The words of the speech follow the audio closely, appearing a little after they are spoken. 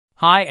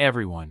Hi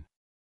everyone.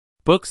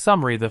 Book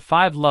Summary: The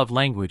 5 Love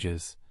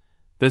Languages.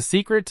 The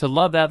Secret to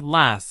Love That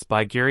Lasts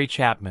by Gary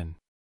Chapman.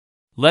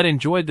 Let's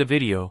enjoy the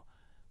video.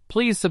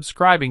 Please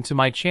subscribing to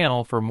my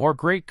channel for more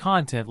great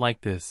content like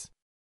this.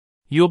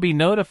 You'll be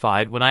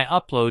notified when I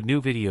upload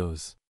new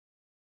videos.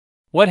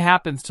 What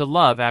happens to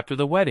love after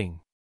the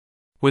wedding?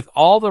 With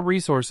all the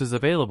resources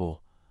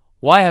available,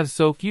 why have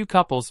so few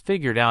couples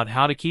figured out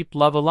how to keep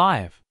love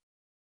alive?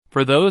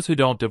 For those who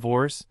don't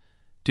divorce,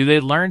 do they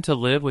learn to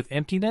live with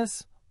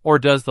emptiness? Or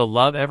does the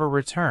love ever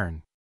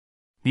return?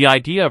 The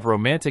idea of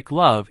romantic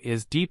love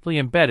is deeply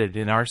embedded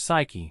in our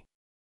psyche.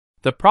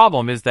 The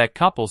problem is that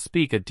couples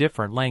speak a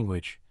different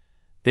language.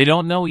 They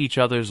don't know each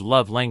other's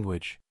love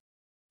language.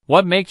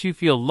 What makes you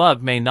feel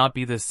loved may not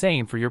be the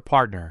same for your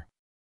partner.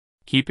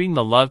 Keeping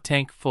the love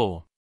tank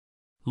full.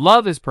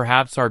 Love is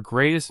perhaps our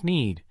greatest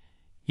need,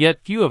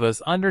 yet few of us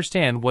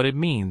understand what it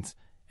means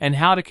and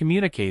how to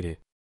communicate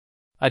it.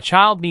 A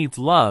child needs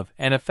love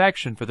and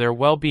affection for their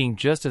well-being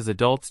just as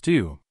adults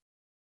do.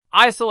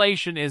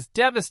 Isolation is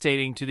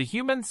devastating to the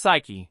human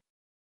psyche.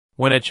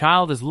 When a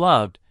child is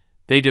loved,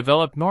 they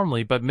develop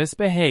normally but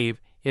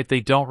misbehave if they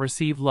don't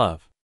receive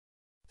love.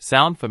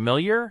 Sound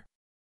familiar?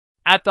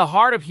 At the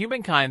heart of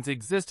humankind's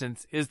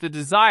existence is the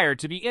desire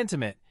to be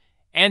intimate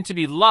and to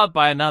be loved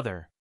by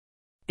another.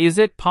 Is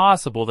it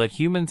possible that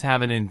humans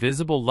have an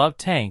invisible love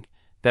tank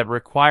that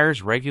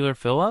requires regular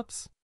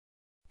fill-ups?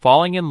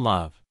 Falling in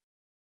love.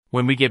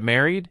 When we get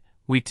married,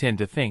 we tend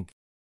to think,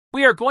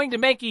 we are going to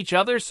make each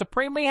other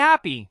supremely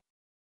happy.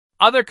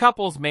 Other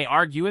couples may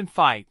argue and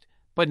fight,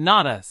 but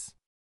not us.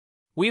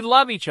 We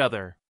love each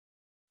other.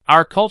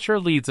 Our culture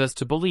leads us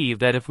to believe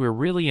that if we're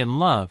really in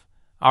love,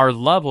 our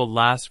love will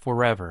last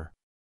forever.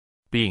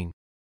 Being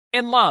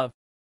in love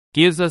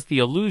gives us the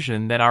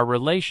illusion that our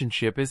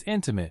relationship is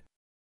intimate.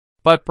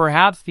 But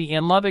perhaps the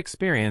in-love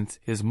experience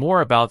is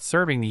more about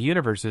serving the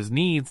universe's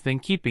needs than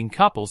keeping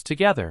couples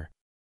together.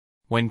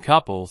 When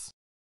couples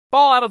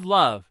fall out of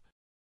love,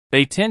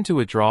 they tend to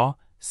withdraw,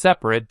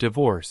 separate,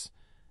 divorce,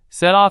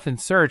 set off in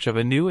search of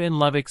a new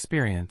in-love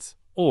experience,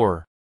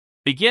 or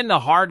begin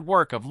the hard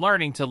work of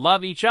learning to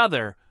love each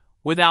other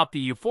without the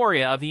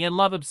euphoria of the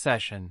in-love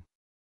obsession.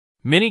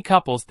 Many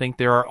couples think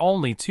there are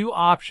only 2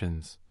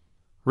 options: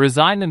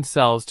 resign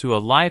themselves to a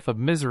life of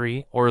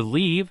misery or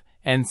leave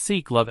and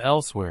seek love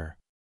elsewhere.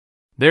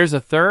 There's a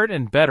third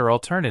and better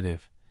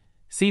alternative.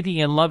 See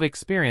the in-love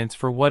experience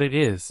for what it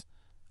is,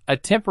 a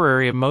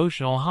temporary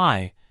emotional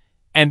high,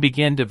 and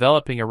begin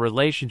developing a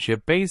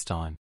relationship based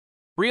on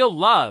real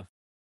love.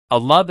 A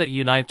love that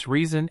unites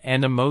reason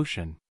and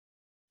emotion.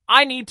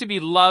 I need to be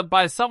loved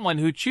by someone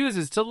who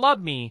chooses to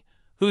love me,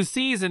 who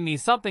sees in me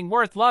something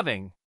worth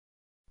loving.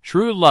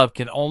 True love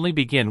can only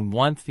begin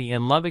once the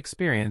in-love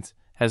experience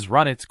has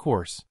run its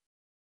course.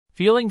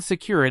 Feeling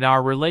secure in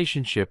our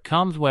relationship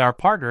comes when our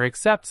partner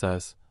accepts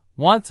us,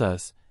 wants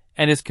us,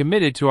 and is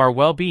committed to our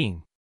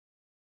well-being.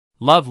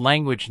 Love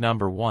language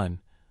number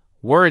 1.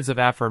 Words of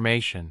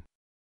affirmation.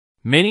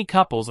 Many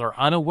couples are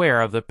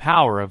unaware of the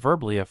power of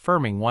verbally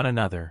affirming one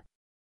another.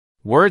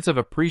 Words of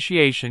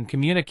appreciation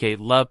communicate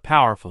love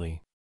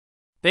powerfully.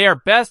 They are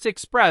best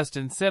expressed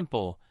in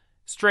simple,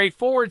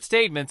 straightforward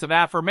statements of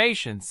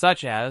affirmation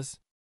such as,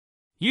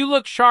 "You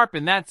look sharp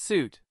in that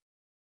suit."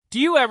 "Do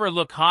you ever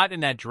look hot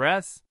in that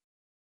dress?"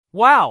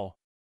 "Wow!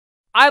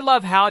 I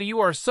love how you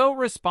are so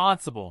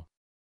responsible."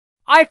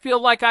 "I feel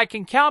like I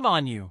can count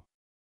on you."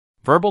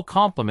 Verbal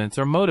compliments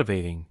are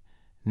motivating.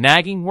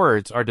 Nagging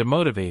words are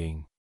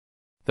demotivating.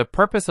 The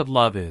purpose of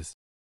love is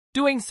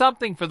doing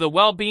something for the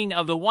well-being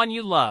of the one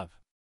you love.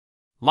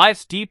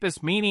 Life's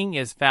deepest meaning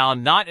is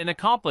found not in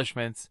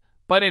accomplishments,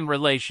 but in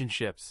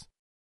relationships.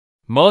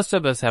 Most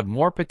of us have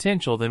more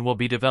potential than will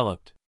be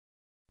developed.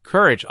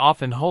 Courage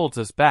often holds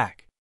us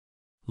back.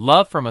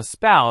 Love from a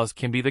spouse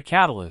can be the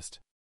catalyst.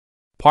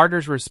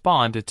 Partners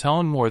respond to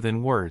tone more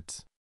than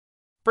words.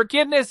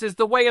 Forgiveness is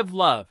the way of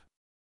love.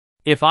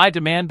 If I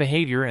demand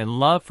behavior and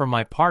love from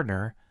my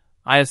partner,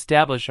 I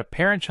establish a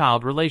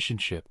parent-child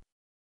relationship.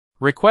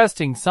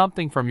 Requesting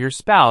something from your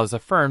spouse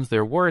affirms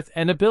their worth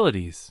and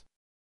abilities.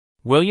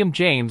 William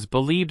James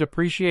believed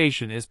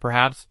appreciation is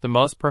perhaps the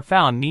most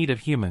profound need of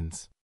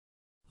humans.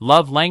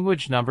 Love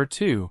language number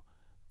 2.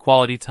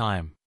 Quality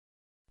time.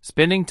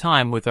 Spending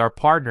time with our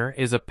partner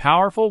is a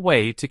powerful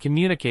way to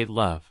communicate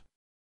love.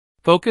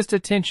 Focused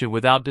attention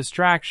without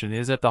distraction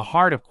is at the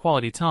heart of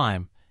quality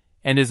time,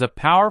 and is a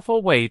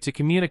powerful way to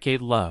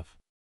communicate love.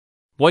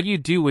 What you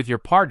do with your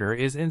partner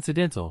is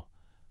incidental.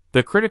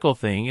 The critical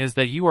thing is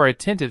that you are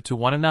attentive to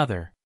one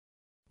another.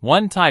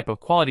 One type of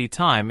quality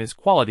time is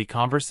quality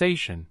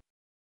conversation.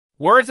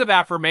 Words of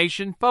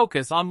affirmation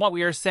focus on what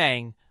we are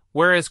saying,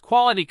 whereas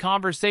quality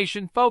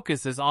conversation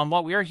focuses on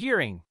what we are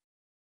hearing.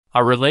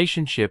 A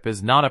relationship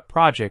is not a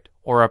project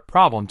or a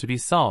problem to be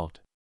solved.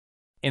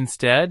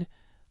 Instead,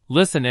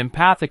 listen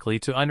empathically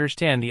to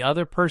understand the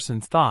other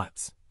person's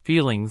thoughts,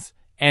 feelings,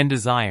 and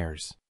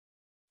desires.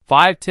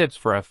 5 tips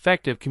for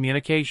effective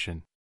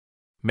communication.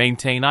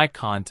 Maintain eye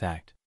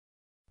contact.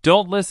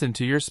 Don't listen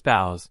to your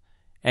spouse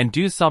and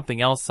do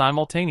something else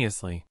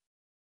simultaneously.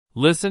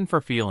 Listen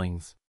for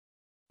feelings.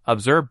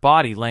 Observe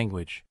body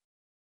language.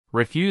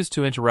 Refuse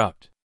to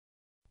interrupt.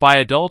 By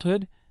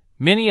adulthood,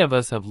 many of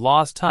us have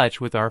lost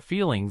touch with our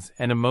feelings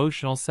and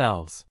emotional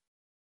selves.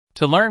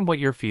 To learn what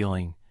you're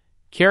feeling,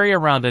 carry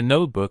around a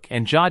notebook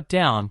and jot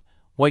down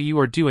what you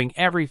are doing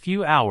every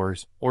few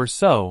hours or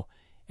so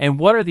and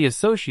what are the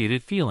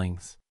associated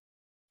feelings.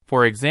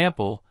 For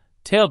example,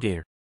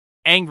 tailgater,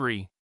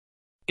 angry.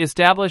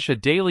 Establish a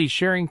daily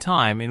sharing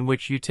time in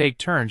which you take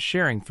turns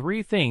sharing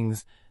 3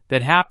 things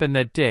that happened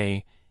that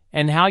day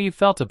and how you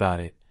felt about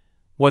it,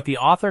 what the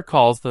author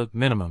calls the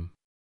minimum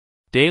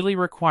daily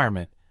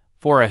requirement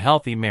for a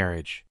healthy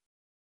marriage.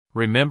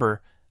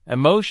 Remember,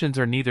 emotions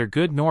are neither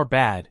good nor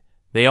bad,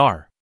 they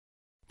are.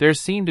 There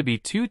seem to be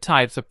 2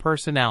 types of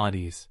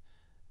personalities,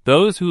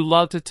 those who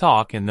love to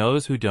talk and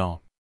those who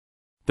don't.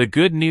 The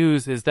good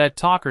news is that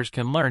talkers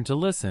can learn to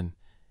listen,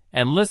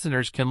 and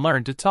listeners can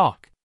learn to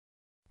talk.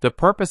 The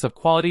purpose of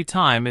quality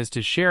time is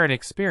to share an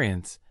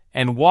experience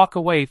and walk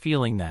away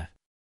feeling that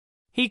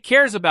he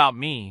cares about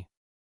me.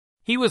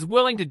 He was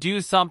willing to do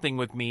something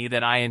with me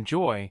that I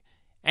enjoy,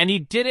 and he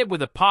did it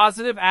with a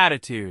positive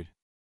attitude.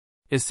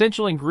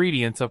 Essential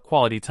ingredients of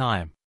quality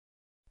time.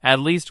 At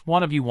least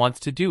one of you wants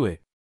to do it.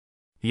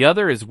 The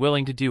other is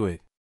willing to do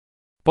it.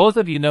 Both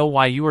of you know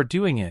why you are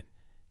doing it,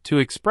 to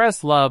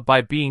express love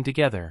by being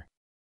together.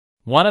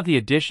 One of the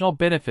additional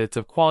benefits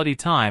of quality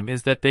time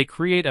is that they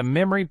create a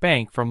memory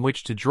bank from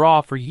which to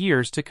draw for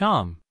years to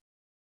come.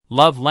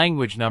 Love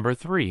language number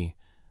 3,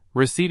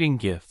 receiving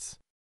gifts.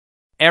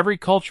 Every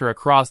culture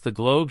across the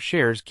globe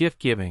shares gift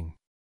giving.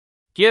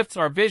 Gifts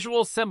are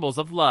visual symbols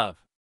of love.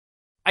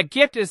 A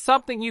gift is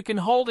something you can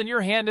hold in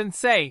your hand and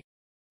say,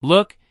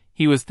 "Look,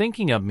 he was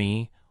thinking of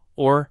me,"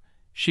 or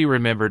 "She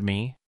remembered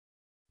me."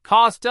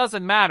 Cost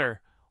doesn't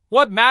matter.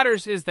 What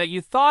matters is that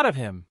you thought of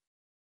him.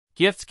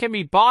 Gifts can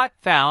be bought,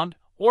 found,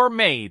 or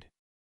made.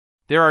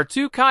 There are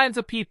 2 kinds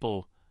of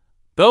people,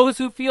 those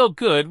who feel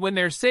good when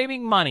they're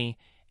saving money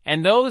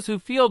and those who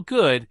feel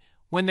good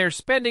when they're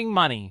spending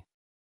money.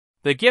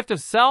 The gift of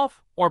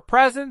self or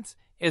presence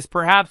is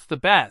perhaps the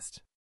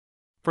best.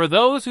 For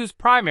those whose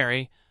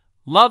primary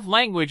love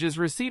language is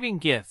receiving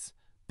gifts,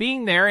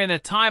 being there in a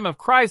time of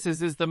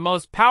crisis is the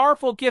most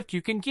powerful gift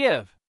you can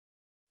give.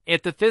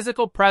 If the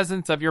physical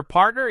presence of your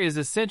partner is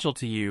essential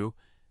to you,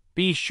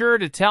 be sure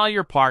to tell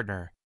your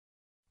partner.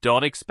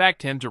 Don't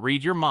expect him to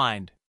read your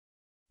mind.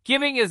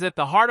 Giving is at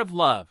the heart of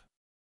love.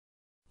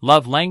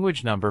 Love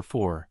language number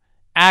 4,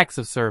 acts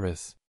of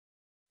service.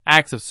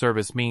 Acts of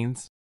service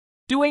means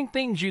doing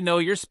things you know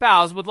your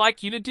spouse would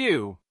like you to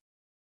do.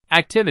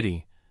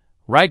 Activity.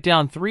 Write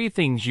down 3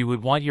 things you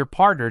would want your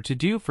partner to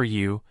do for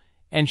you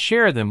and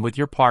share them with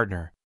your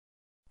partner.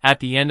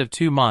 At the end of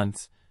 2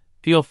 months,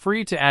 feel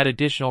free to add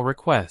additional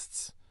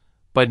requests,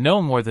 but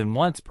no more than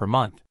once per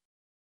month.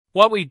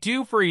 What we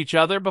do for each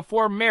other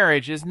before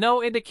marriage is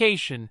no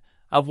indication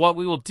of what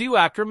we will do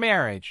after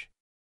marriage.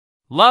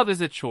 Love is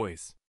a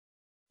choice.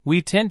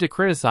 We tend to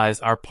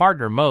criticize our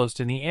partner most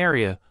in the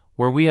area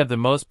where we have the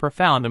most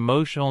profound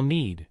emotional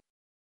need.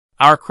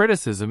 Our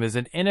criticism is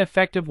an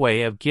ineffective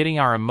way of getting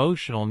our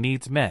emotional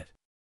needs met.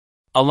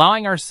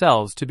 Allowing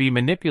ourselves to be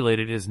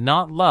manipulated is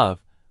not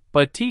love,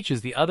 but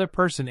teaches the other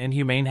person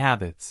inhumane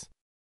habits.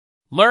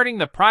 Learning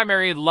the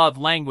primary love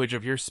language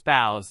of your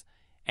spouse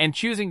and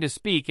choosing to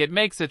speak it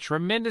makes a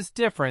tremendous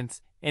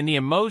difference in the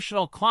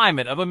emotional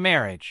climate of a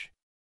marriage.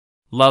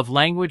 Love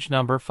language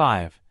number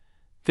 5,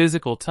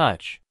 physical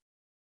touch.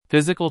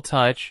 Physical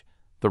touch,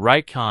 the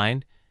right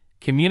kind,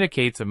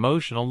 communicates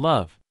emotional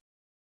love.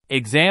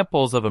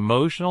 Examples of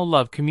emotional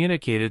love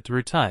communicated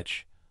through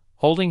touch: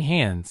 holding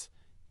hands,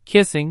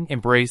 kissing,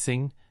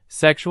 embracing,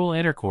 sexual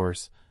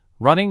intercourse,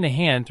 running the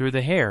hand through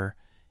the hair,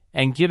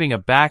 and giving a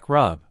back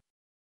rub.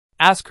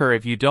 Ask her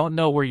if you don't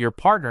know where your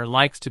partner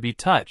likes to be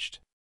touched.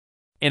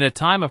 In a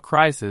time of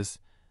crisis,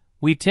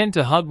 we tend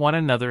to hug one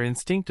another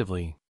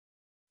instinctively.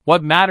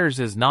 What matters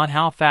is not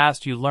how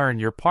fast you learn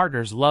your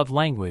partner's love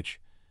language,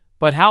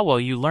 but how well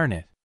you learn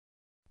it.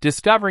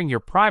 Discovering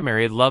your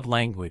primary love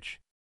language.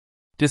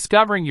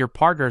 Discovering your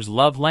partner's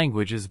love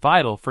language is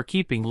vital for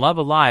keeping love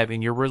alive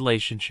in your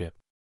relationship.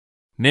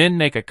 Men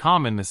make a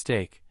common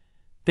mistake,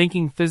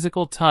 thinking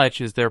physical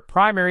touch is their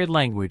primary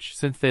language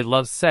since they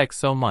love sex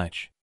so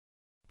much.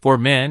 For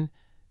men,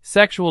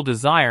 sexual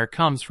desire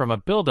comes from a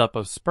buildup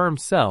of sperm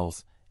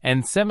cells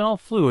and seminal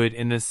fluid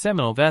in the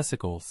seminal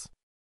vesicles.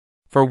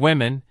 For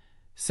women,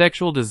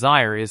 sexual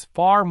desire is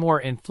far more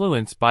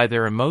influenced by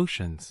their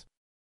emotions.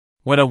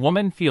 When a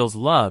woman feels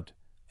loved,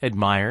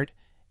 admired,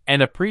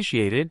 and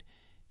appreciated,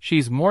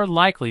 she's more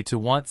likely to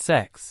want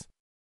sex.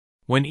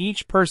 When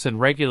each person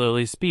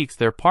regularly speaks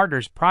their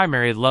partner's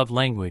primary love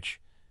language,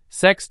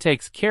 sex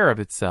takes care of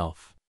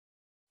itself.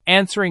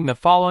 Answering the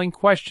following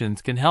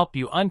questions can help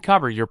you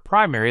uncover your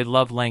primary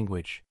love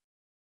language.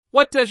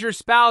 What does your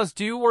spouse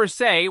do or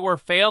say or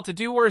fail to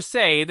do or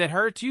say that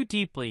hurts you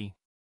deeply?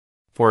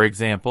 For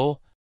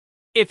example,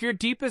 if your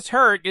deepest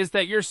hurt is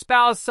that your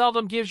spouse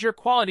seldom gives your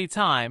quality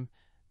time,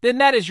 then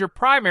that is your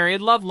primary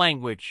love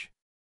language.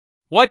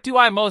 What do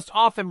I most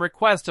often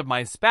request of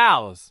my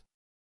spouse?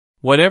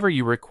 Whatever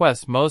you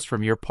request most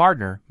from your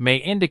partner may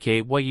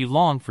indicate what you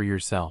long for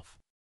yourself.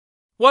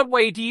 What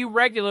way do you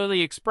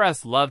regularly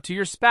express love to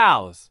your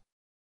spouse?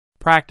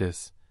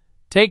 Practice.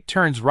 Take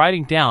turns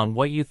writing down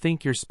what you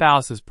think your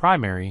spouse's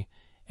primary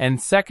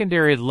and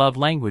secondary love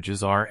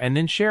languages are and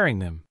then sharing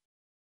them.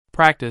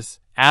 Practice.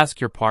 Ask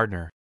your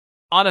partner,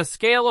 on a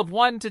scale of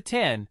 1 to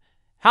 10,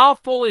 how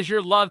full is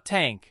your love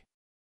tank?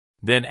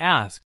 Then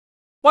ask,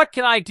 what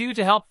can I do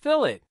to help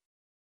fill it?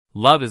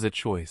 Love is a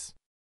choice.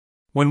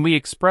 When we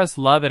express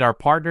love in our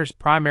partner's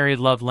primary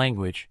love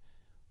language,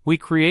 we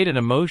create an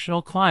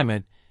emotional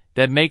climate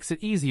that makes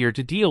it easier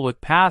to deal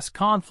with past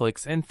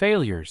conflicts and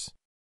failures.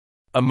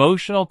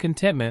 Emotional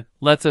contentment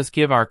lets us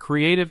give our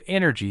creative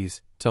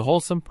energies to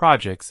wholesome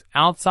projects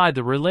outside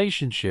the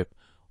relationship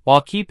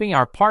while keeping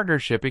our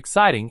partnership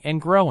exciting and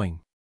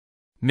growing.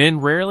 Men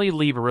rarely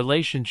leave a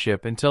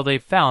relationship until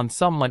they've found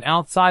someone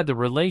outside the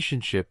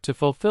relationship to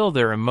fulfill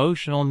their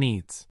emotional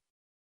needs.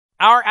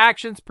 Our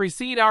actions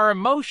precede our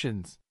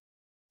emotions.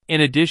 In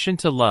addition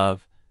to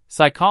love,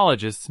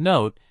 psychologists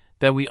note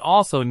that we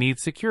also need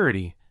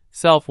security,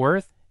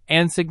 self-worth,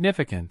 and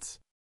significance.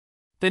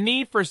 The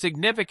need for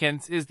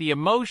significance is the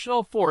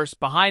emotional force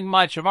behind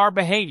much of our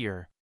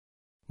behavior.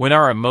 When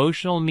our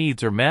emotional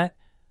needs are met,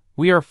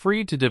 we are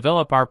free to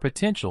develop our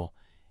potential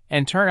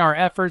and turn our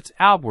efforts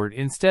outward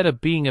instead of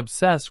being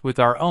obsessed with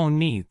our own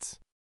needs.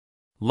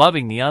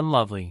 Loving the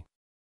unlovely.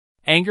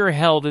 Anger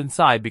held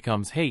inside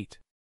becomes hate.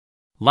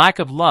 Lack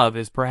of love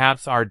is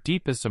perhaps our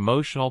deepest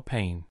emotional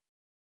pain.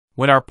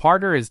 When our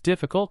partner is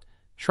difficult,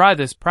 try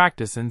this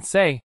practice and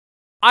say,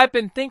 I've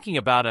been thinking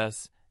about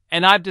us,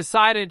 and I've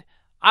decided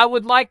I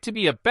would like to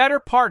be a better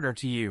partner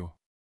to you.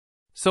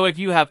 So if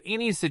you have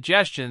any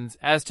suggestions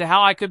as to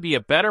how I could be a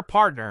better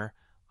partner,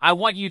 I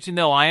want you to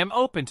know I am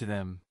open to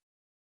them.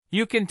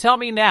 You can tell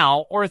me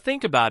now or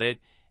think about it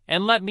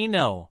and let me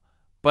know,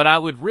 but I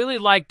would really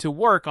like to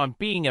work on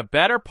being a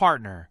better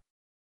partner.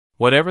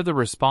 Whatever the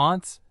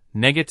response,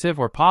 negative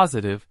or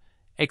positive,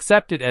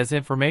 accept it as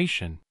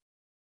information.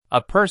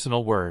 A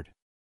personal word.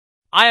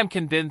 I am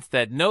convinced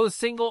that no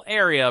single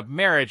area of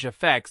marriage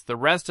affects the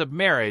rest of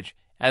marriage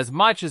as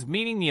much as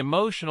meeting the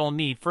emotional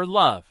need for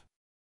love.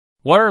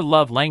 What are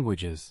love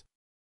languages?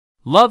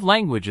 Love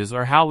languages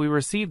are how we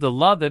receive the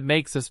love that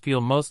makes us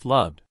feel most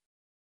loved.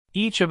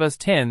 Each of us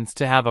tends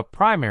to have a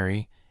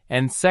primary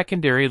and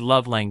secondary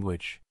love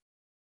language.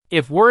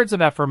 If words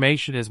of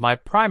affirmation is my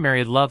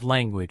primary love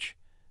language,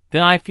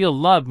 then I feel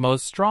loved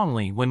most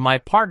strongly when my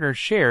partner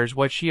shares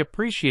what she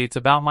appreciates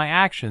about my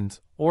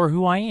actions or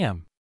who I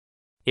am.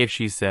 If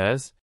she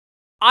says,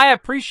 I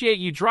appreciate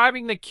you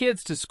driving the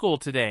kids to school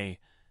today,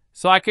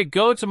 so I could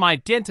go to my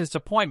dentist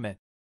appointment,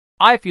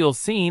 I feel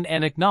seen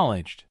and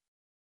acknowledged.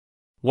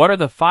 What are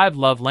the 5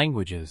 love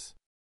languages?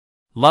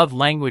 Love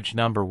language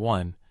number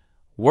 1,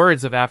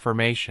 words of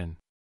affirmation.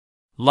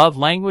 Love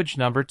language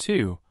number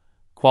 2,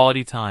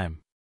 quality time.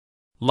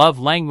 Love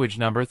language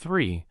number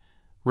 3,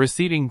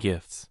 receiving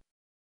gifts.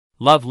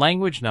 Love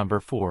language number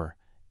 4,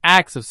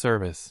 acts of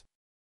service.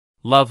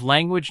 Love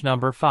language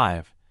number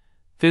 5,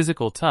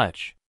 physical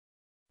touch.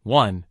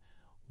 1.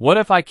 What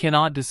if I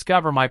cannot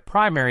discover my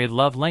primary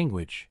love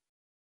language?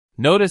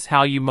 Notice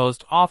how you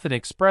most often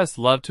express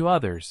love to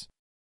others.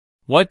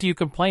 What do you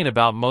complain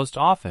about most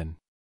often?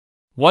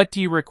 What do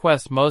you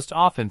request most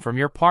often from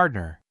your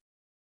partner?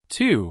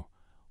 2.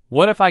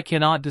 What if I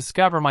cannot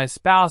discover my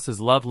spouse's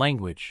love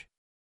language?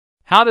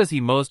 How does he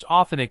most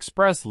often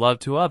express love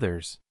to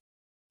others?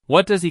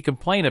 What does he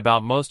complain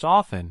about most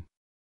often?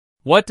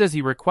 What does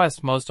he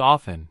request most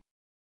often?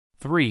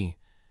 3.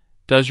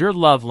 Does your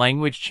love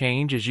language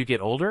change as you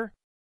get older?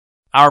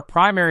 Our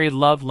primary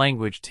love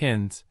language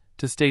tends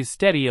to stay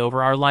steady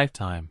over our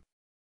lifetime.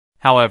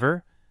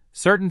 However,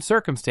 certain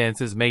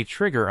circumstances may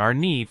trigger our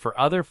need for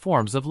other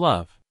forms of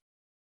love.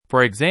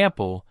 For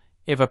example,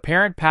 if a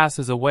parent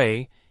passes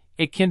away,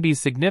 it can be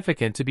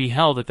significant to be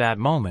held at that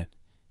moment,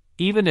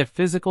 even if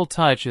physical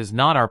touch is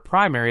not our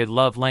primary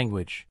love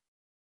language.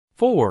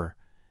 4.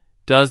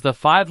 Does the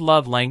 5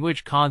 love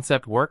language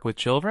concept work with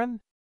children?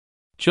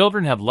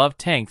 Children have love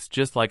tanks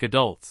just like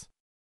adults.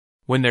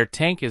 When their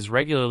tank is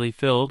regularly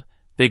filled,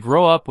 they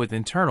grow up with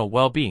internal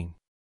well-being.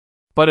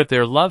 But if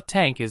their love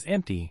tank is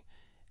empty,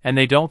 and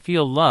they don't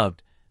feel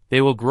loved,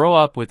 they will grow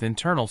up with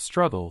internal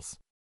struggles.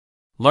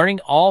 Learning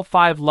all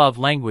 5 love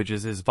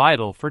languages is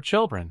vital for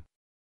children.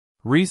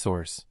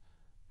 Resource: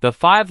 The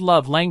 5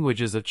 Love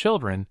Languages of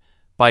Children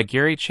by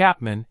Gary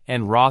Chapman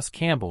and Ross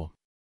Campbell.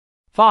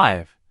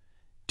 5.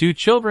 Do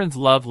children's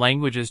love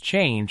languages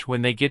change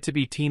when they get to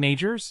be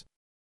teenagers?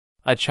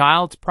 A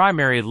child's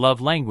primary love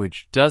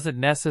language doesn't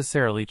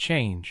necessarily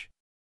change.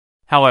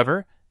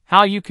 However,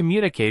 how you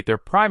communicate their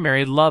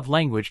primary love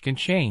language can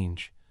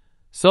change.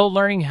 So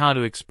learning how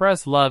to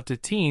express love to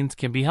teens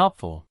can be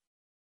helpful.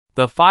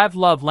 The 5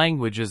 love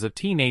languages of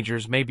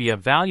teenagers may be a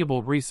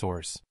valuable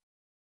resource.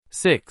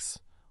 6.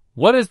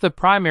 What is the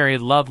primary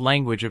love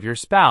language of your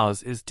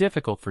spouse is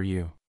difficult for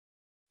you?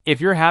 If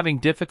you're having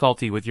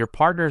difficulty with your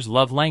partner's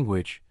love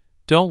language,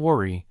 don't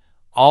worry.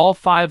 All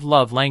 5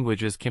 love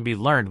languages can be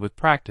learned with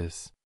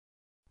practice.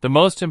 The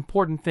most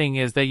important thing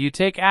is that you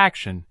take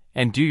action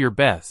and do your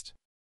best.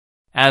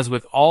 As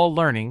with all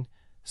learning,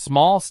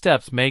 small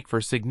steps make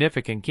for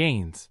significant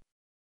gains.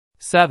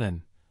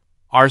 7.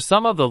 Are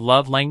some of the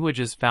love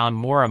languages found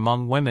more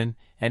among women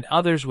and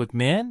others with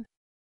men?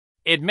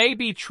 It may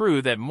be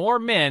true that more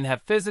men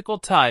have physical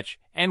touch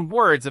and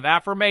words of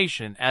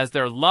affirmation as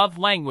their love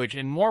language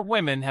and more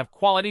women have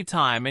quality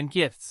time and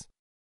gifts.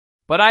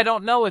 But I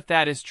don't know if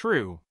that is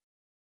true.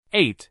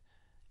 8.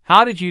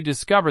 How did you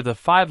discover the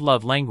 5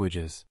 love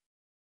languages?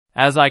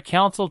 As I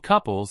counseled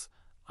couples,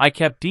 I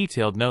kept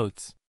detailed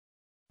notes.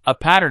 A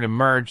pattern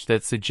emerged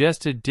that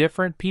suggested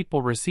different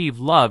people receive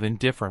love in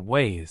different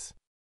ways.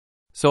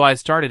 So I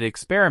started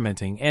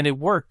experimenting and it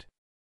worked.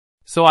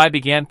 So I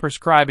began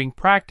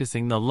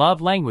practicing the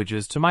love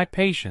languages to my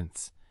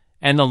patients,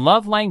 and the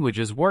love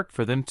languages worked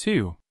for them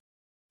too.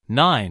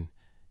 9.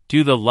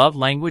 Do the love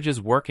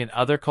languages work in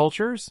other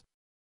cultures?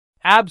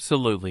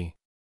 Absolutely.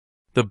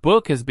 The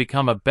book has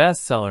become a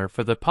bestseller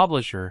for the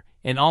publisher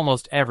in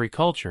almost every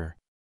culture.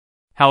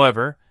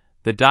 However,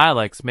 the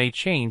dialects may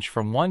change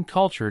from one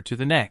culture to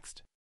the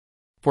next.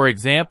 For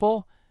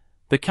example,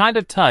 the kind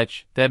of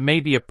touch that may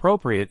be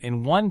appropriate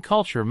in one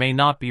culture may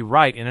not be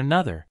right in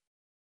another.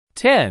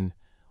 10.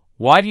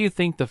 Why do you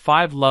think the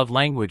 5 love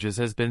languages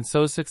has been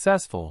so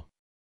successful?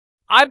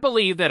 I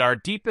believe that our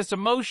deepest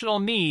emotional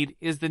need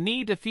is the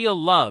need to feel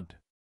loved.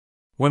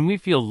 When we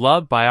feel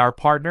loved by our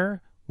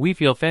partner, we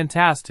feel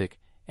fantastic,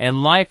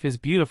 and life is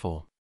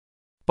beautiful.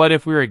 But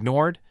if we're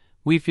ignored,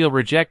 we feel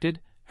rejected,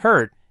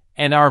 hurt,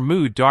 and our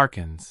mood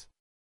darkens.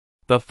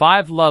 The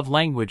 5 love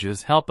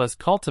languages help us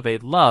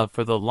cultivate love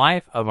for the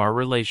life of our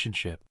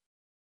relationship.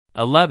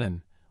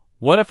 11.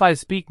 What if I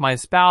speak my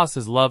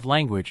spouse's love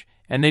language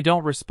and they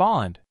don't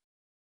respond?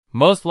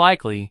 Most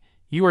likely,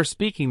 you are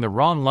speaking the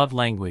wrong love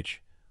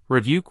language.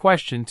 Review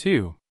question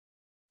 2.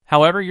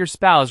 However your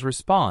spouse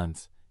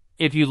responds,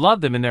 if you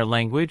love them in their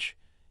language,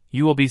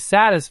 you will be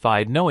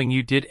satisfied knowing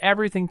you did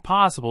everything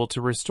possible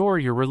to restore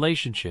your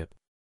relationship.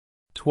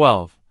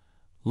 12.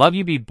 Love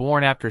you be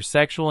born after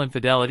sexual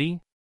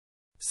infidelity?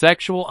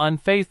 Sexual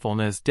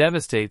unfaithfulness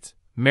devastates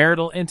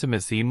marital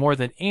intimacy more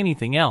than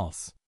anything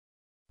else.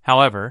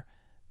 However,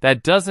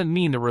 that doesn't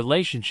mean the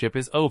relationship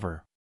is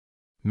over.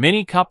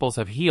 Many couples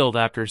have healed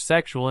after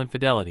sexual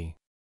infidelity.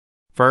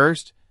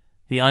 First,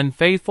 the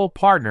unfaithful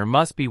partner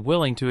must be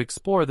willing to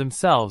explore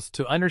themselves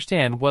to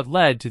understand what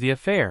led to the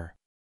affair.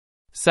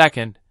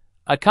 Second,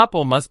 a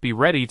couple must be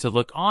ready to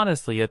look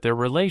honestly at their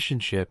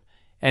relationship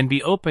and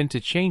be open to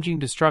changing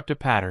destructive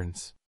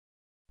patterns.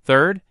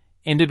 Third,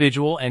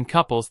 individual and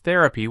couples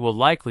therapy will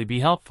likely be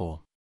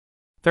helpful.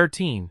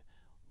 13.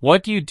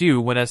 What do you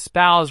do when a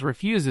spouse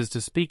refuses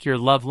to speak your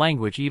love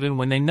language even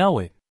when they know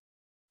it?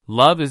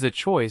 Love is a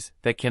choice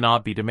that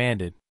cannot be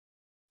demanded.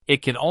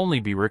 It can only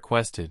be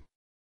requested.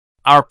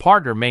 Our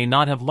partner may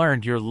not have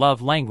learned your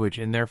love language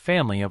in their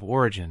family of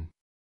origin.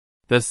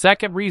 The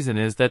second reason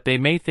is that they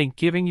may think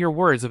giving your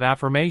words of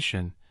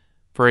affirmation,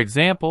 for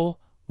example,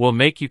 will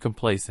make you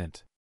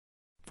complacent.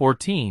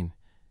 14.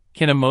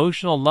 Can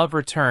emotional love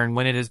return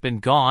when it has been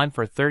gone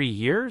for 30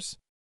 years?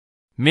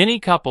 Many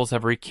couples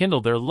have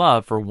rekindled their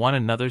love for one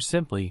another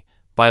simply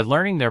by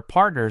learning their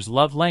partner's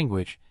love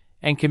language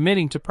and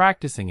committing to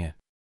practicing it.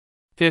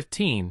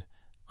 15.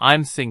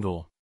 I'm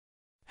single.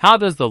 How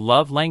does the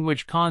love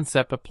language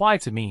concept apply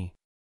to me?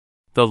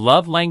 The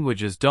love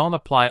languages don't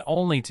apply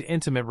only to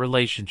intimate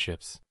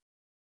relationships.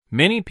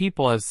 Many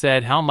people have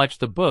said how much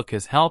the book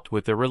has helped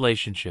with their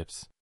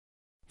relationships.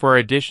 For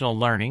additional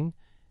learning,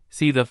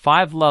 see the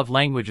 5 Love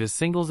Languages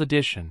Singles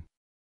Edition.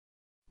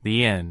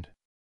 The end.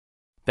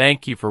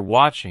 Thank you for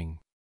watching.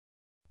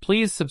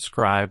 Please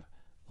subscribe,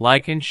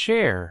 like and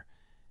share.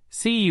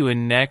 See you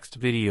in next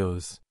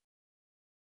videos.